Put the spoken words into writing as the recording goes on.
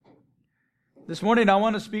This morning I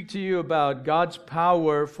want to speak to you about God's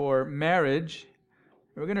power for marriage.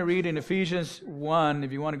 We're going to read in Ephesians 1,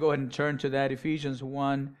 if you want to go ahead and turn to that, Ephesians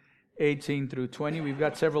 1, 18 through 20. We've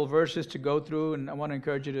got several verses to go through, and I want to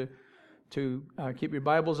encourage you to keep your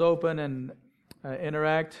Bibles open and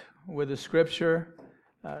interact with the Scripture.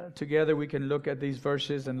 Together we can look at these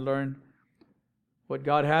verses and learn what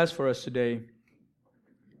God has for us today.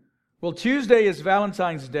 Well, Tuesday is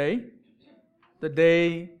Valentine's Day, the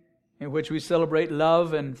day in which we celebrate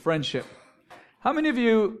love and friendship. How many of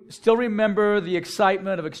you still remember the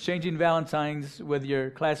excitement of exchanging Valentines with your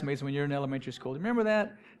classmates when you're in elementary school? Remember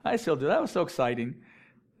that? I still do. That was so exciting.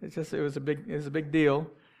 It was a big deal.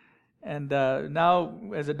 And now,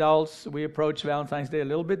 as adults, we approach Valentine's Day a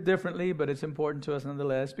little bit differently, but it's important to us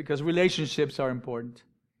nonetheless because relationships are important.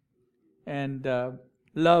 And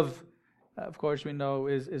love, of course, we know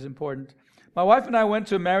is important. My wife and I went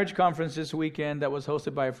to a marriage conference this weekend that was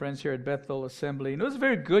hosted by our friends here at Bethel Assembly. And it was a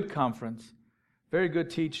very good conference, very good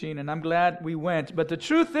teaching, and I'm glad we went. But the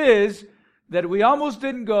truth is that we almost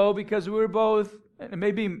didn't go because we were both, and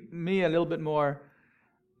maybe me a little bit more,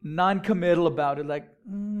 non-committal about it. Like,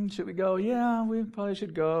 should we go? Yeah, we probably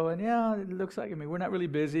should go. And yeah, it looks like, we're not really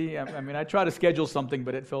busy. I tried to schedule something,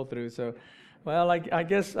 but it fell through. So, well, I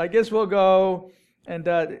guess we'll go. And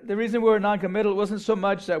the reason we were non-committal wasn't so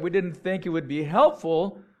much that we didn't think it would be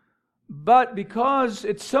helpful, but because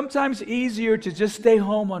it's sometimes easier to just stay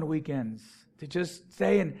home on weekends, to just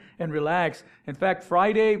stay and relax. In fact,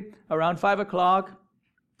 Friday around 5 o'clock,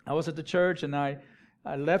 I was at the church, and I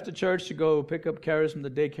left the church to go pick up Karis from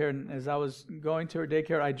the daycare. And as I was going to her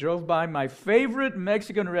daycare, I drove by my favorite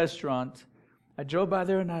Mexican restaurant. I drove by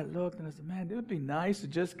there, and I looked, and I said, man, it would be nice to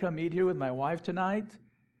just come eat here with my wife tonight.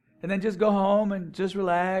 And then just go home and just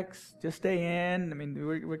relax, just stay in.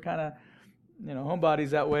 We're kind of,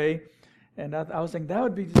 homebodies that way. And I was thinking that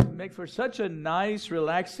would make for such a nice,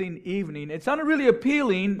 relaxing evening. It sounded really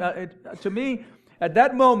appealing. To me, at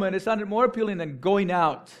that moment, it sounded more appealing than going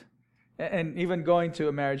out and even going to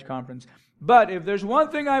a marriage conference. But if there's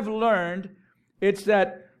one thing I've learned, it's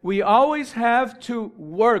that we always have to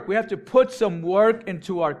work. We have to put some work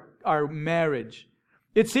into our marriage.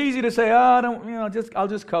 It's easy to say, I'll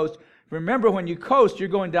just coast. Remember, when you coast, you're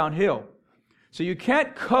going downhill. So you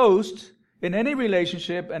can't coast in any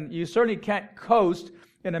relationship, and you certainly can't coast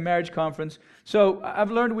in a marriage conference. So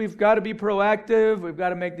I've learned we've got to be proactive. We've got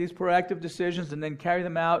to make these proactive decisions and then carry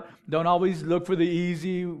them out. Don't always look for the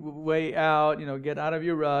easy way out, get out of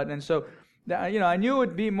your rut. And so, I knew it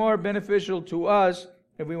would be more beneficial to us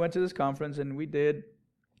if we went to this conference, and we did.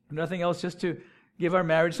 Nothing else, just to give our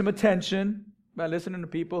marriage some attention by listening to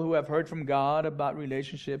people who have heard from God about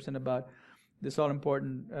relationships and about this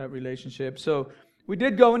all-important relationship. So we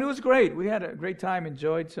did go, and it was great. We had a great time,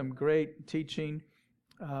 enjoyed some great teaching,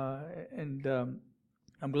 and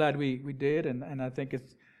I'm glad we did, and I think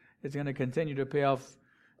it's going to continue to pay off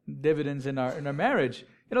dividends in our marriage.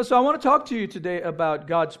 So I want to talk to you today about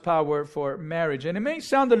God's power for marriage. And it may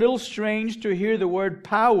sound a little strange to hear the word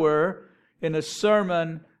power in a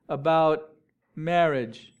sermon about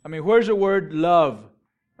marriage. Where's the word love,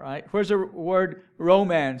 right? Where's the word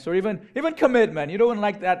romance, or even commitment? You don't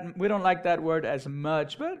like that. We don't like that word as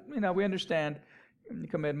much, but we understand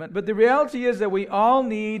commitment. But the reality is that we all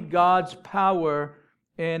need God's power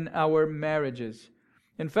in our marriages.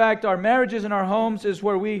 In fact, our marriages and our homes is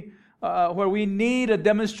where we need a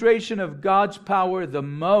demonstration of God's power the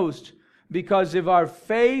most, because if our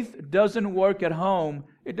faith doesn't work at home,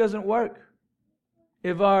 it doesn't work.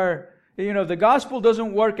 If the gospel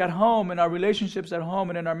doesn't work at home, in our relationships at home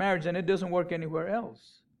and in our marriage, and it doesn't work anywhere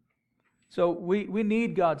else. So we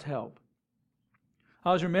need God's help.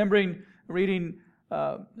 I was remembering reading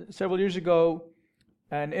several years ago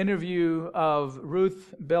an interview of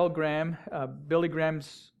Ruth Bell Graham, Billy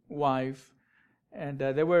Graham's wife, and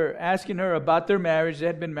they were asking her about their marriage. They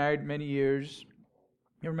had been married many years.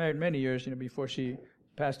 They were married many years, before she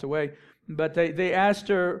passed away. But they asked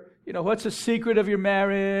her, what's the secret of your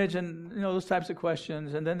marriage? And, those types of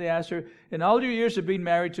questions. And then they asked her, in all your years of being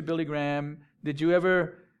married to Billy Graham, did you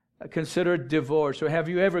ever consider divorce? Or have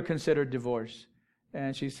you ever considered divorce?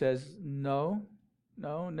 And she says, no,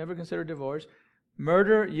 never considered divorce.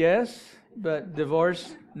 Murder, yes, but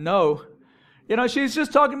divorce, no. She's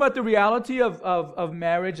just talking about the reality of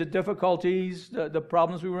marriage, the difficulties, the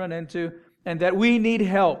problems we run into, and that we need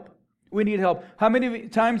help. We need help. How many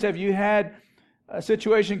times have you had a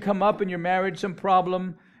situation come up in your marriage, some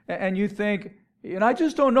problem, and you think, I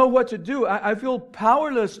just don't know what to do. I feel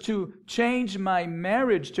powerless to change my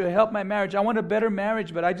marriage, to help my marriage. I want a better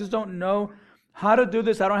marriage, but I just don't know how to do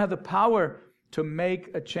this. I don't have the power to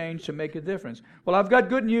make a change, to make a difference. Well, I've got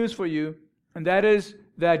good news for you. And that is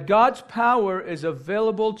that God's power is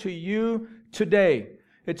available to you today.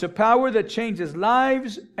 It's a power that changes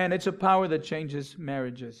lives, and it's a power that changes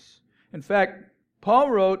marriages. In fact,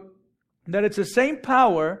 Paul wrote that it's the same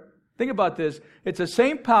power, think about this, it's the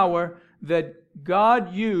same power that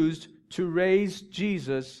God used to raise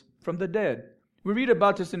Jesus from the dead. We read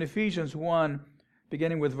about this in Ephesians 1,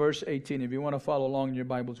 beginning with verse 18, if you want to follow along in your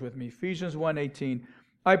Bibles with me. Ephesians 1:18.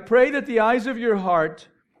 I pray that the eyes of your heart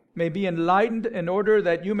may be enlightened in order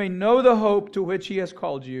that you may know the hope to which He has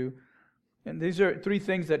called you. And these are three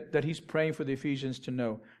things that he's praying for the Ephesians to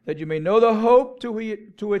know. That you may know the hope to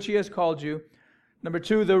which He has called you. Number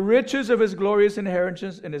 2, the riches of His glorious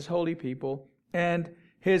inheritance in His holy people. And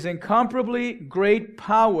His incomparably great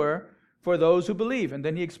power for those who believe. And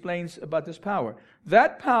then he explains about this power.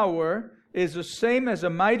 That power is the same as a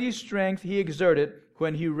mighty strength He exerted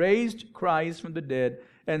when He raised Christ from the dead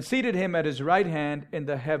and seated Him at His right hand in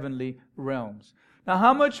the heavenly realms. Now,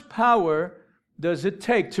 how much power does it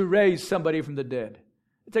take to raise somebody from the dead?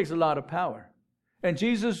 It takes a lot of power. And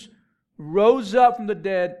Jesus rose up from the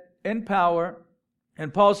dead in power.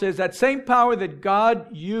 And Paul says that same power that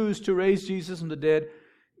God used to raise Jesus from the dead,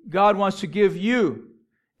 God wants to give you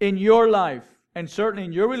in your life, and certainly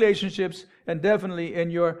in your relationships, and definitely in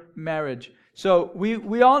your marriage. So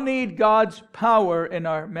we all need God's power in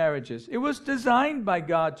our marriages. It was designed by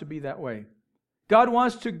God to be that way. God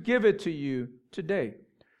wants to give it to you today.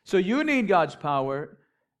 So you need God's power.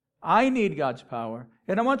 I need God's power.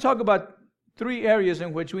 And I want to talk about 3 areas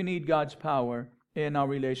in which we need God's power in our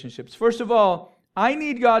relationships. First of all, I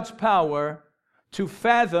need God's power to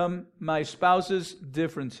fathom my spouse's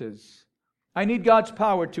differences. I need God's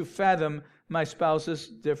power to fathom my spouse's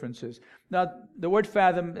differences. Now, the word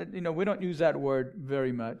fathom, we don't use that word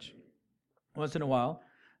very much. Once in a while,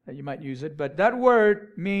 you might use it. But that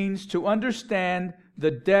word means to understand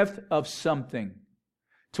the depth of something.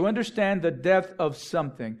 To understand the depth of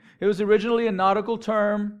something. It was originally a nautical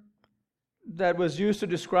term that was used to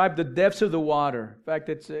describe the depths of the water. In fact,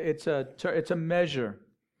 it's a measure.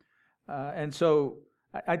 And so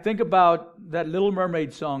I think about that Little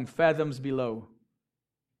Mermaid song, Fathoms Below.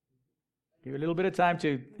 Give you a little bit of time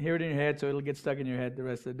to hear it in your head so it'll get stuck in your head the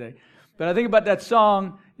rest of the day. But I think about that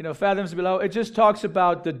song, Fathoms Below. It just talks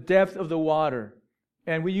about the depth of the water.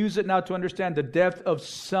 And we use it now to understand the depth of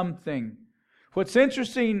something. What's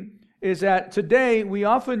interesting is that today we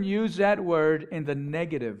often use that word in the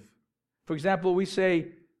negative. For example, we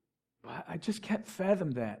say, I just can't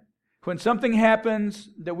fathom that. When something happens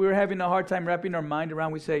that we're having a hard time wrapping our mind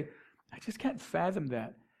around, we say, I just can't fathom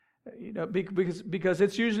that. Because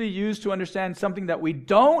it's usually used to understand something that we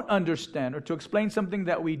don't understand, or to explain something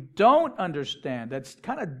that we don't understand. That's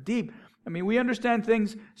kind of deep. I mean, we understand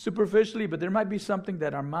things superficially, but there might be something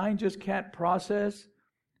that our mind just can't process.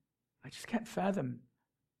 I just can't fathom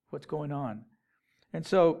what's going on. And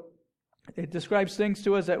so it describes things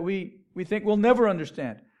to us that we think we'll never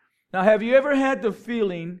understand. Now, have you ever had the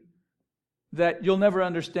feeling that you'll never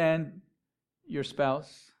understand your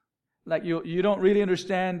spouse? Like you don't really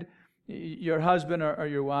understand your husband or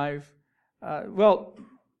your wife? Well,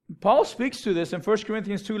 Paul speaks to this in 1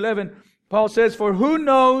 Corinthians 2:11. Paul says, for who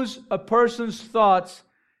knows a person's thoughts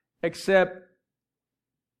except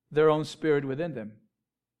their own spirit within them?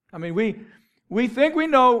 I mean, we think we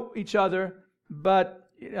know each other, but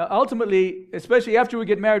ultimately, especially after we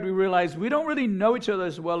get married, we realize we don't really know each other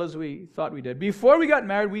as well as we thought we did. Before we got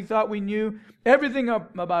married, we thought we knew everything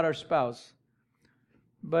about our spouse.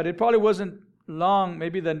 But it probably wasn't long,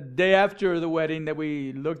 maybe the day after the wedding, that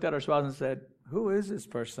we looked at our spouse and said, who is this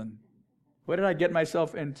person? What did I get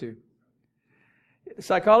myself into?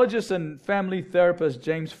 Psychologist and family therapist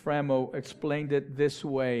James Framo explained it this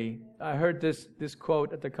way. I heard this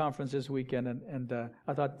quote at the conference this weekend, and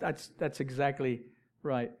I thought that's exactly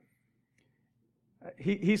right.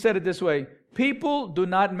 He said it this way: people do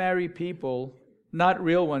not marry people, not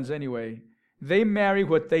real ones anyway. They marry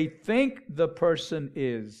what they think the person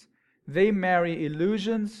is. They marry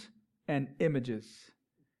illusions and images.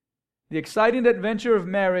 The exciting adventure of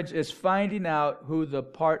marriage is finding out who the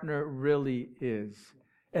partner really is.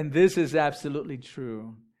 And this is absolutely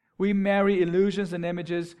true. We marry illusions and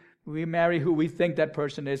images. We marry who we think that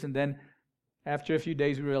person is. And then after a few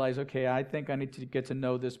days, we realize, okay, I think I need to get to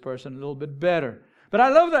know this person a little bit better. But I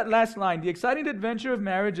love that last line. The exciting adventure of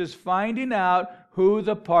marriage is finding out who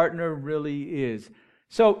the partner really is.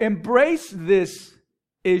 So embrace this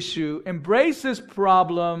issue. Embrace this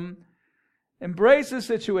problem. Embrace the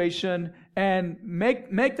situation and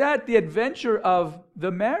make that the adventure of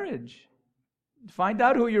the marriage. Find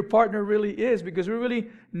out who your partner really is, because we really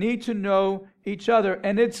need to know each other.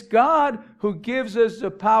 And it's God who gives us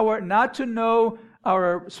the power not to know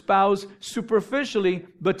our spouse superficially,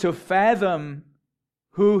 but to fathom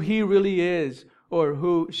who he really is or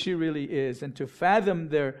who she really is, and to fathom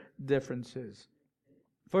their differences.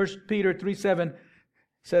 1 Peter 3:7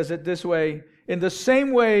 says it this way: in the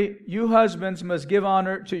same way, you husbands must give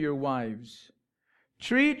honor to your wives.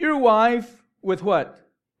 Treat your wife with what?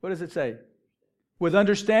 What does it say? With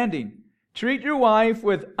understanding. Treat your wife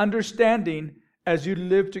with understanding as you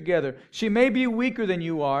live together. She may be weaker than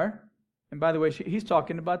you are. And by the way, he's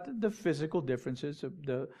talking about the physical differences. Of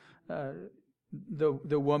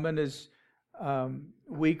the woman is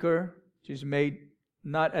weaker. She's made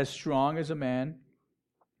not as strong as a man.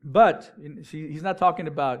 But he's not talking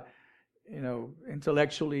about,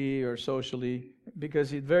 intellectually or socially,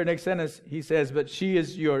 because the very next sentence he says, but she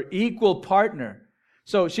is your equal partner.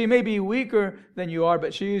 So she may be weaker than you are,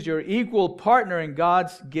 but she is your equal partner in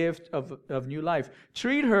God's gift of new life.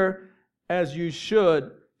 Treat her as you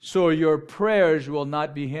should, so your prayers will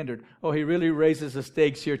not be hindered. Oh, he really raises the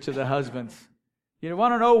stakes here to the husbands. You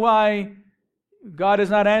want to know why God is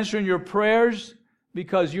not answering your prayers?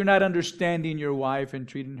 Because you're not understanding your wife and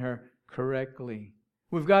treating her correctly.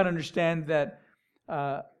 We've got to understand that,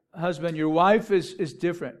 husband, your wife is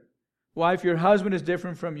different. Wife, your husband is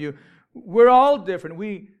different from you. We're all different.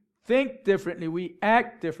 We think differently. We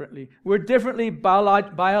act differently. We're differently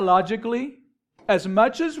biologically. As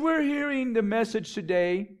much as we're hearing the message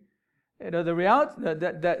today, the reality,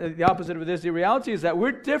 the opposite of this, the reality is that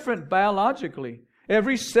we're different biologically.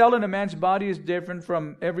 Every cell in a man's body is different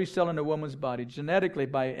from every cell in a woman's body. Genetically,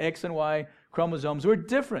 by X and Y chromosomes, we're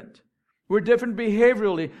different. We're different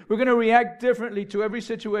behaviorally. We're going to react differently to every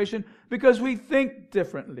situation because we think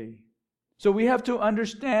differently. So we have to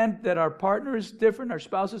understand that our partner is different, our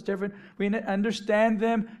spouse is different. We understand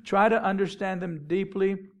them, try to understand them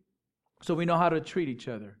deeply so we know how to treat each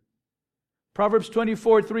other. Proverbs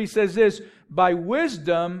 24:3 says this: by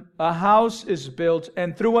wisdom a house is built,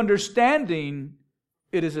 and through understanding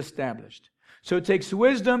it is established. So it takes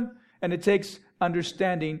wisdom and it takes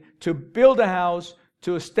understanding to build a house,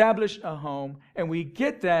 to establish a home, and we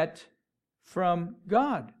get that from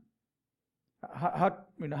God.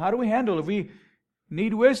 How do we handle it? If we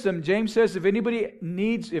need wisdom, James says if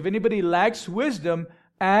anybody lacks wisdom,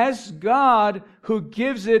 ask God, who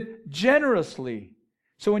gives it generously.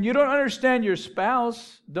 So when you don't understand your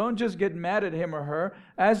spouse, don't just get mad at him or her.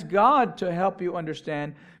 Ask God to help you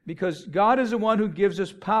understand, because God is the one who gives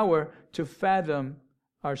us power to fathom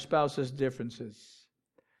our spouse's differences.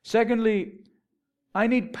 Secondly, I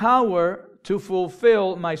need power to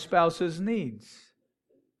fulfill my spouse's needs.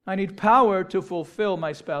 I need power to fulfill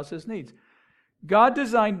my spouse's needs. God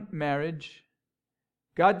designed marriage.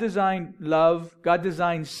 God designed love. God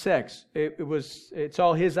designed sex. It's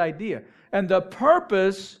all His idea. And the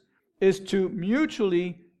purpose is to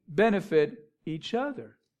mutually benefit each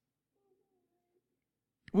other.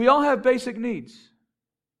 We all have basic needs.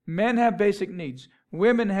 Men have basic needs.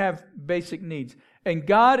 Women have basic needs. And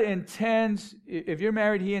God intends, if you're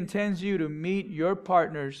married, He intends you to meet your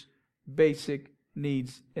partner's basic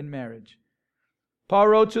needs in marriage. Paul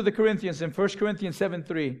wrote to the Corinthians in 1 Corinthians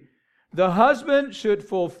 7:3, the husband should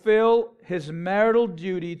fulfill his marital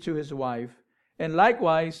duty to his wife, and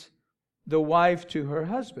likewise the wife to her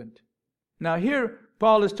husband. Now here,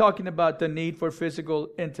 Paul is talking about the need for physical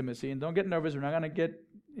intimacy. And don't get nervous, we're not going to get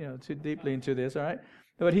too deeply into this, all right?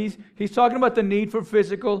 But he's talking about the need for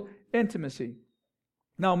physical intimacy.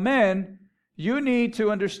 Now men, you need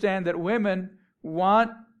to understand that women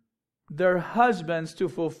want their husbands to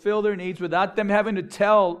fulfill their needs without them having to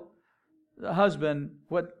tell the husband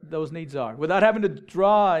what those needs are, without having to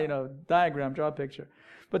draw a picture.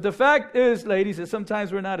 But the fact is, ladies, that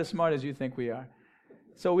sometimes we're not as smart as you think we are.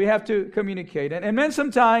 So we have to communicate. And men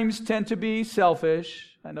sometimes tend to be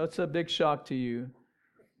selfish. I know it's a big shock to you,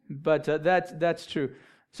 but that's true.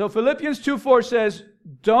 So Philippians 2:4 says,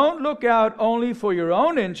 don't look out only for your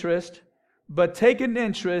own interest, but take an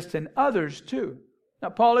interest in others too. Now,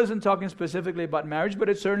 Paul isn't talking specifically about marriage, but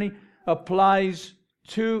it certainly applies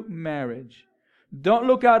to marriage. Don't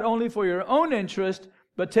look out only for your own interest,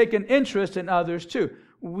 but take an interest in others too.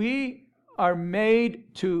 We are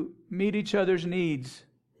made to meet each other's needs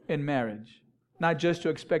in marriage, not just to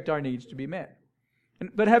expect our needs to be met.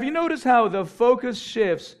 But have you noticed how the focus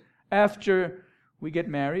shifts after we get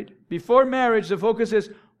married? Before marriage, the focus is,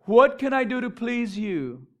 what can I do to please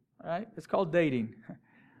you? All right? It's called dating.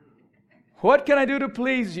 What can I do to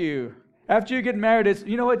please you? After you get married, it's,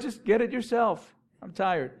 just get it yourself. I'm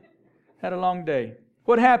tired. Had a long day.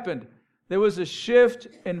 What happened? There was a shift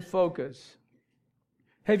in focus.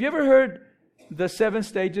 Have you ever heard the 7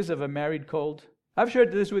 stages of a married cold? I've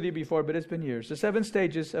shared this with you before, but it's been years. The 7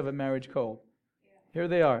 stages of a marriage cold. Here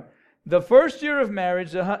they are. The first year of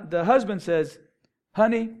marriage, the husband says,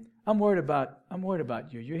 honey, I'm worried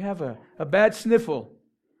about you. You have a bad sniffle.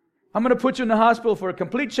 I'm going to put you in the hospital for a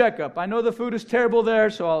complete checkup. I know the food is terrible there,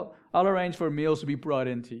 so I'll arrange for meals to be brought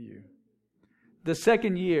into you. The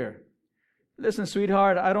second year, listen,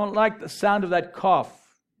 sweetheart, I don't like the sound of that cough.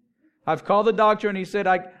 I've called the doctor and he said,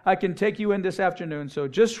 I can take you in this afternoon, so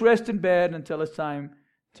just rest in bed until it's time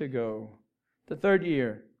to go. The third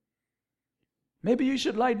year, maybe you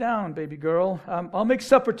should lie down, baby girl. I'll make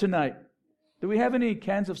supper tonight. Do we have any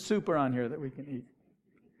cans of soup around here that we can eat?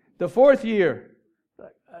 The fourth year,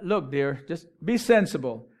 look, dear, just be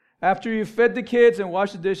sensible. After you've fed the kids and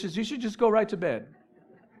washed the dishes, you should just go right to bed.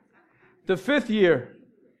 The fifth year,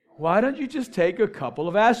 why don't you just take a couple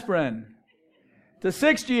of aspirin? The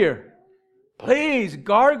sixth year, please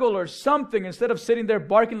gargle or something instead of sitting there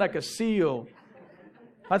barking like a seal.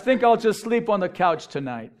 I think I'll just sleep on the couch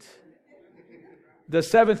tonight. The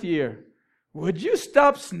seventh year, would you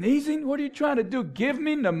stop sneezing? What are you trying to do? Give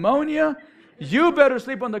me pneumonia? You better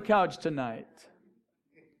sleep on the couch tonight.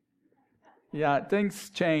 Yeah,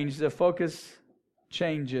 things change. The focus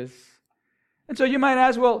changes. And so you might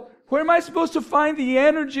ask, well, where am I supposed to find the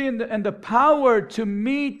energy and the power to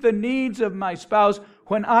meet the needs of my spouse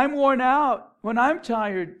when I'm worn out, when I'm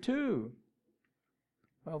tired too?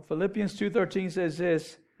 Well, Philippians 2:13 says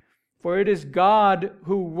this, for it is God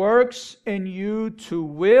who works in you to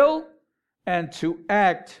will and to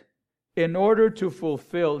act in order to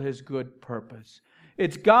fulfill His good purpose.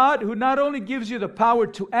 It's God who not only gives you the power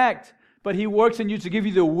to act, but He works in you to give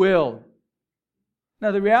you the will.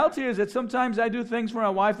 Now, the reality is that sometimes I do things for my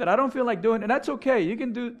wife that I don't feel like doing, and that's okay. You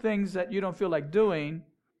can do things that you don't feel like doing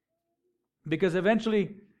because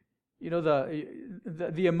eventually,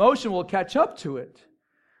 the emotion will catch up to it.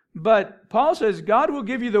 But Paul says God will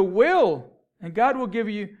give you the will, and God will give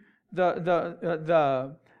you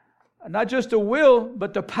the not just the will,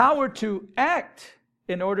 but the power to act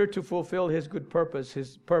in order to fulfill His good purpose,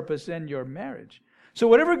 His purpose in your marriage. So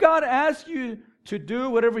whatever God asks you to do,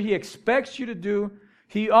 whatever He expects you to do,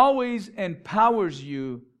 He always empowers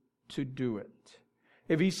you to do it.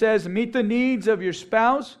 If He says, meet the needs of your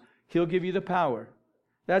spouse, He'll give you the power.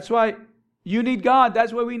 That's why you need God.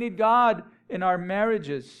 That's why we need God in our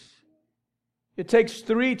marriages. It takes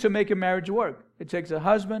 3 to make a marriage work. It takes a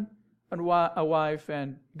husband, a wife,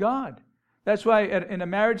 and God. That's why in a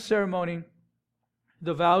marriage ceremony,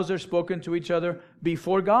 the vows are spoken to each other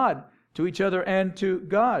before God, to each other and to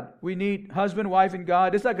God. We need husband, wife, and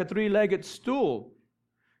God. It's like a 3-legged stool.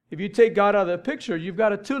 If you take God out of the picture, you've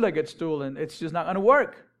got a 2-legged stool, and it's just not going to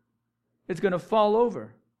work. It's going to fall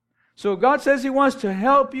over. So God says He wants to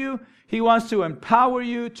help you. He wants to empower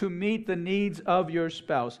you to meet the needs of your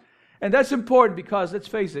spouse. And that's important because, let's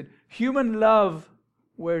face it, human love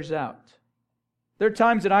wears out. There are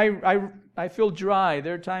times that I feel dry.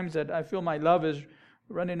 There are times that I feel my love is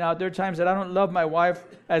running out. There are times that I don't love my wife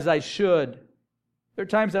as I should. There are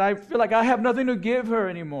times that I feel like I have nothing to give her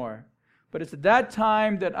anymore. But it's at that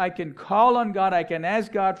time that I can call on God, I can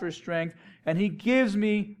ask God for strength, and He gives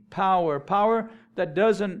me power. Power that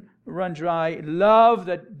doesn't run dry, love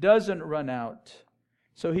that doesn't run out.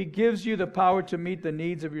 So He gives you the power to meet the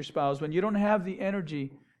needs of your spouse when you don't have the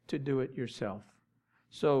energy to do it yourself.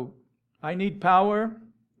 So I need power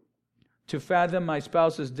to fathom my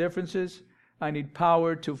spouse's differences. I need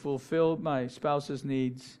power to fulfill my spouse's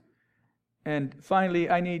needs. And finally,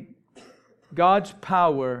 I need God's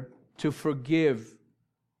power to forgive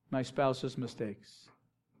my spouse's mistakes.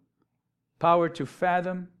 Power to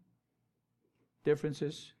fathom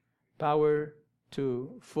differences, power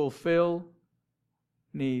to fulfill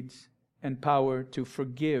needs, and power to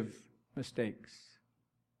forgive mistakes.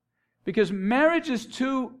 Because marriage is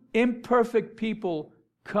 2 imperfect people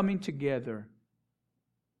coming together.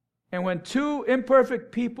 And when 2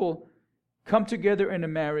 imperfect people come together in a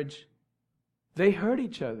marriage, they hurt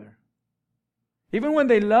each other. Even when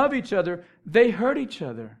they love each other, they hurt each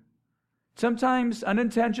other. Sometimes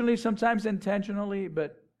unintentionally, sometimes intentionally,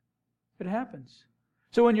 but it happens.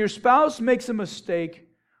 So when your spouse makes a mistake,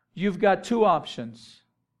 you've got 2 options.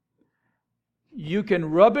 You can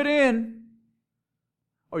rub it in,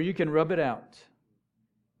 or you can rub it out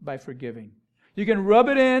by forgiving. You can rub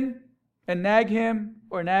it in and nag him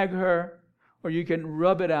or nag her, or you can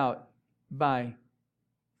rub it out by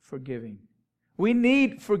forgiving. We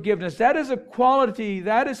need forgiveness. That is a quality,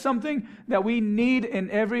 that is something that we need in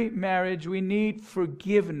every marriage. We need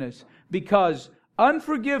forgiveness because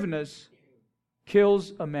unforgiveness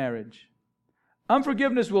kills a marriage.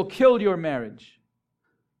 Unforgiveness will kill your marriage.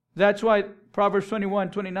 That's why Proverbs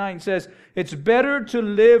 21:29 says, it's better to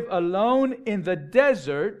live alone in the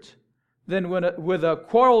desert than with a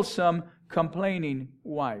quarrelsome, complaining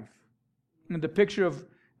wife. And the picture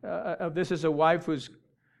of this is a wife who's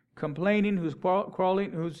complaining, who's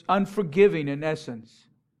quarreling, who's unforgiving in essence.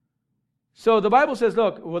 So the Bible says,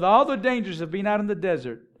 look, with all the dangers of being out in the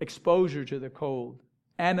desert, exposure to the cold,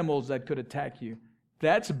 animals that could attack you,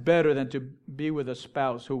 that's better than to be with a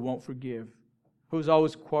spouse who won't forgive, who's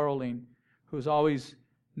always quarreling, who's always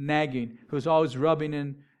nagging, who's always rubbing it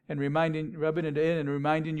in and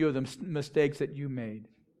reminding you of the mistakes that you made.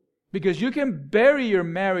 Because you can bury your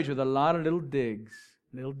marriage with a lot of little digs.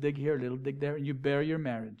 Little dig here, little dig there, and you bury your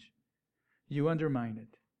marriage. You undermine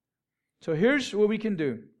it. So here's what we can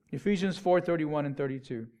do. Ephesians 4:31 and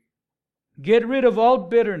 32. Get rid of all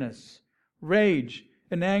bitterness, rage,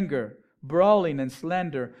 and anger, brawling and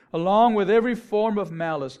slander, along with every form of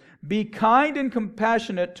malice. Be kind and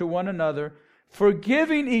compassionate to one another,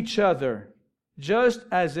 forgiving each other, just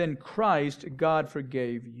as in Christ God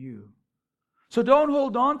forgave you. So don't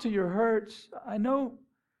hold on to your hurts. I know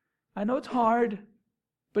it's hard,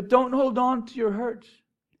 but don't hold on to your hurts.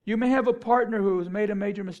 You may have a partner who has made a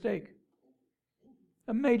major mistake.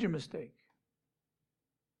 A major mistake.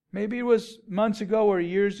 Maybe it was months ago or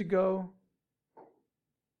years ago.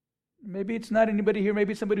 Maybe it's not anybody here.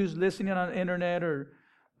 Maybe it's somebody who's listening on the internet or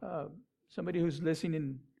somebody who's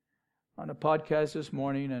listening on a podcast this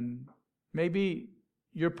morning, and maybe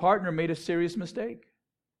your partner made a serious mistake.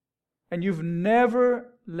 And you've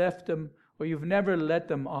never left them, or you've never let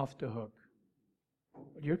them off the hook.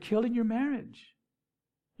 You're killing your marriage.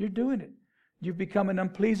 You're doing it. You've become an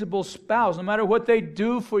unpleasable spouse. No matter what they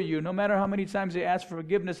do for you, no matter how many times they ask for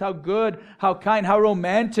forgiveness, how good, how kind, how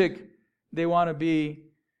romantic they want to be,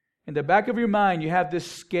 in the back of your mind, you have this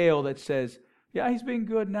scale that says, yeah, he's being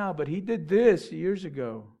good now, but he did this years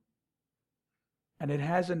ago. And it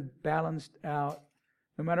hasn't balanced out.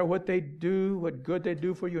 No matter what they do, what good they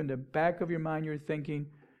do for you, in the back of your mind, you're thinking,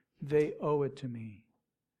 they owe it to me.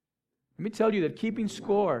 Let me tell you that keeping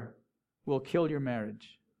score will kill your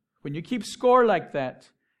marriage. When you keep score like that,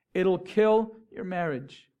 it'll kill your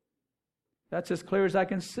marriage. That's as clear as I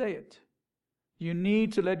can say it. You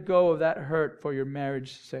need to let go of that hurt for your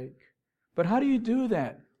marriage's sake. But how do you do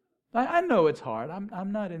that? I know it's hard.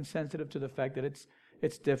 I'm not insensitive to the fact that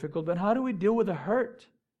it's difficult, but how do we deal with the hurt?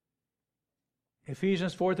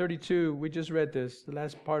 Ephesians 4:32, we just read this, the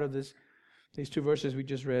last part of these two verses we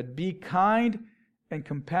just read. Be kind and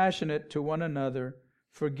compassionate to one another,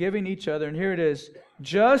 forgiving each other. And here it is,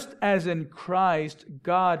 just as in Christ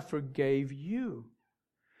God forgave you.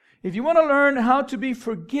 If you want to learn how to be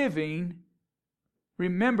forgiving,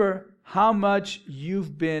 remember how much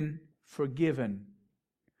you've been forgiven.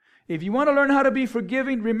 If you want to learn how to be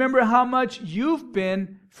forgiving, remember how much you've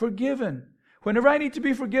been forgiven. Whenever I need to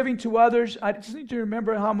be forgiving to others, I just need to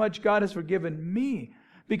remember how much God has forgiven me.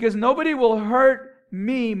 Because nobody will hurt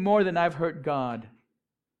me more than I've hurt God.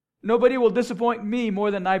 Nobody will disappoint me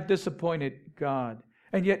more than I've disappointed God.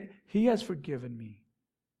 And yet, He has forgiven me.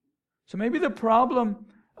 So maybe the problem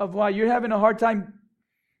of why you're having a hard time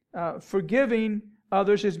forgiving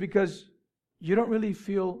others is because you don't really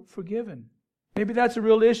feel forgiven. Maybe that's a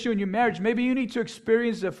real issue in your marriage. Maybe you need to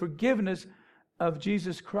experience the forgiveness of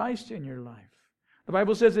Jesus Christ in your life. The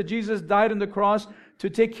Bible says that Jesus died on the cross to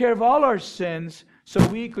take care of all our sins so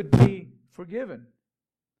we could be forgiven.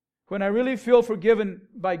 When I really feel forgiven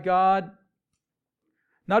by God,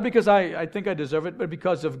 not because I think I deserve it, but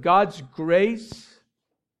because of God's grace,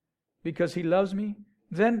 because He loves me,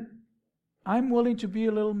 then I'm willing to be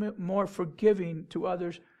a little bit more forgiving to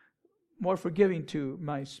others, more forgiving to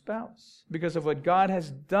my spouse, because of what God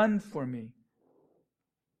has done for me.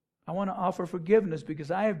 I want to offer forgiveness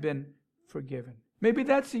because I have been forgiven. Maybe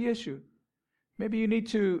that's the issue. Maybe you need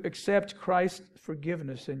to accept Christ's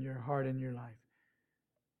forgiveness in your heart and your life.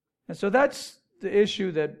 And so that's the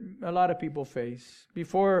issue that a lot of people face.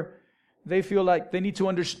 Before they feel like they need to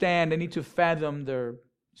understand, they need to fathom their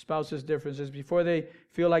spouse's differences, before they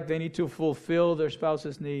feel like they need to fulfill their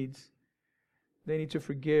spouse's needs, they need to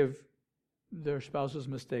forgive their spouse's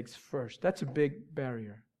mistakes first. That's a big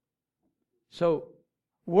barrier. So,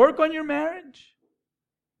 work on your marriage.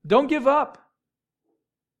 Don't give up.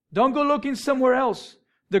 Don't go looking somewhere else.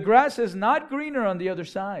 The grass is not greener on the other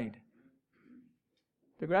side.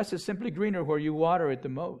 The grass is simply greener where you water it the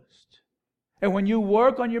most. And when you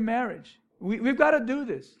work on your marriage, we've got to do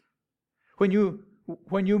this. When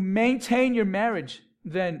you maintain your marriage,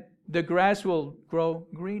 then the grass will grow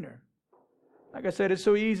greener. Like I said, it's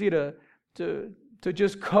so easy to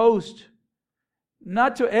just coast.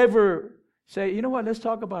 Not to ever say, you know what, let's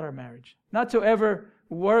talk about our marriage. Not to ever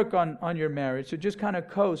work on your marriage, to just kind of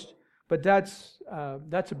coast. But that's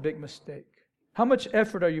a big mistake. How much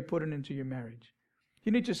effort are you putting into your marriage?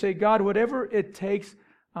 You need to say, God, whatever it takes,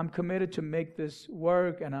 I'm committed to make this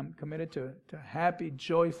work, and I'm committed to a happy,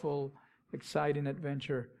 joyful, exciting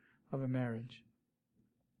adventure of a marriage.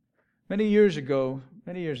 Many years ago,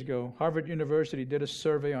 Harvard University did a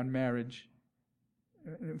survey on marriage.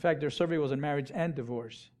 In fact, their survey was on marriage and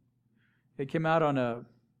divorce. It came out on a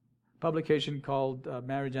publication called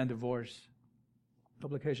Marriage and Divorce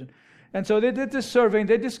publication. And so they did this survey, and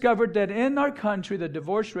they discovered that in our country, the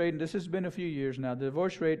divorce rate, and this has been a few years now, the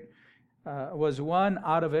divorce rate was 1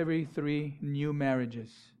 out of every 3 new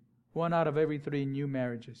marriages. 1 out of every 3 new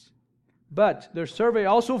marriages. But their survey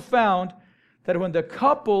also found that when the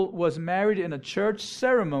couple was married in a church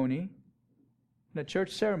ceremony,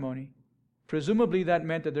 presumably that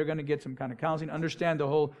meant that they're going to get some kind of counseling, understand the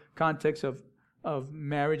whole context of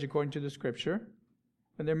marriage according to the Scripture.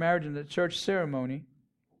 When they're married in a church ceremony,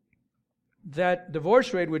 that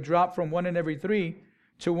divorce rate would drop from 1 in every 3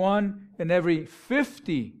 to 1 in every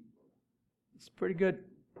 50. It's pretty good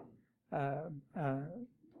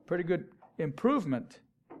improvement.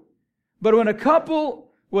 But when a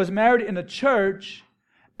couple was married in a church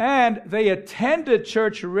and they attended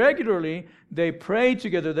church regularly, they prayed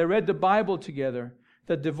together, they read the Bible together,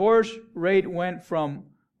 the divorce rate went from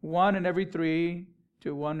 1 in every 3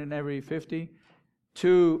 to 1 in every 50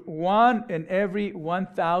 to 1 in every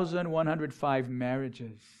 1,105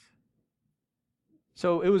 marriages.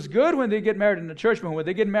 So it was good when they get married in the church, but when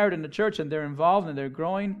they get married in the church and they're involved and they're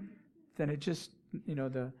growing, then it just,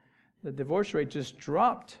 the divorce rate just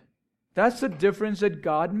dropped. That's the difference that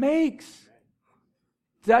God makes.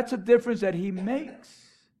 That's a difference that He makes.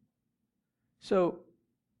 So,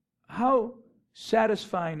 how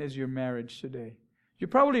satisfying is your marriage today? You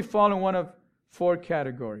probably fall in one of 4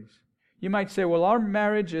 categories. You might say, well, our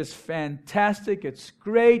marriage is fantastic, it's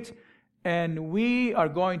great, and we are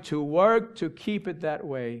going to work to keep it that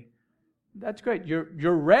way. That's great.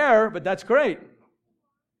 You're rare, but that's great.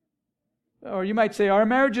 Or you might say, our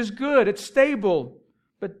marriage is good, it's stable,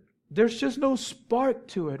 but there's just no spark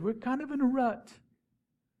to it. We're kind of in a rut.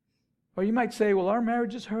 Or you might say, well, our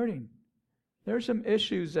marriage is hurting. There are some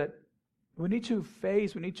issues that we need to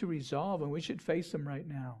face, we need to resolve, and we should face them right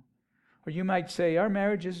now. Or you might say, our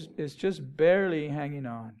marriage is just barely hanging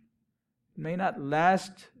on. It may not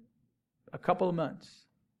last a couple of months.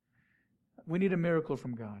 We need a miracle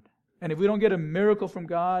from God. And if we don't get a miracle from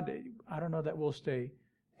God, I don't know that we'll stay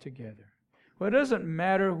together. Well, it doesn't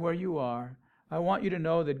matter where you are. I want you to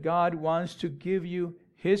know that God wants to give you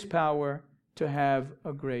His power to have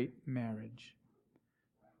a great marriage.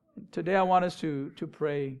 Today I want us to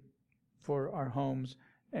pray for our homes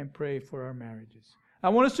and pray for our marriages. I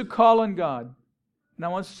want us to call on God. And I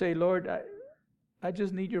want us to say, Lord, I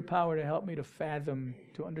just need your power to help me to fathom,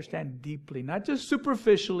 to understand deeply, not just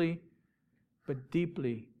superficially, but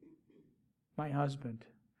deeply, my husband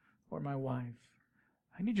or my wife.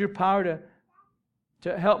 I need your power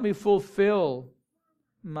to help me fulfill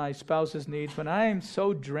my spouse's needs when I am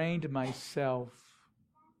so drained myself.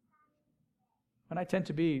 When I tend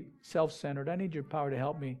to be self-centered, I need your power to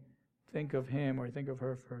help me think of him or think of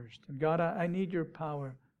her first. And God, I need your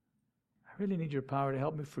power. I really need your power to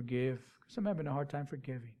help me forgive, because I'm having a hard time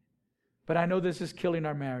forgiving. But I know this is killing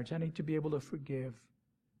our marriage. I need to be able to forgive.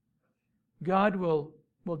 God will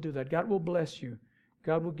do that. God will bless you.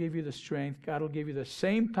 God will give you the strength. God will give you the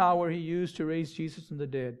same power He used to raise Jesus from the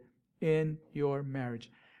dead in your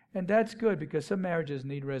marriage. And that's good, because some marriages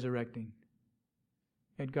need resurrecting.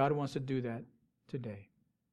 And God wants to do that today.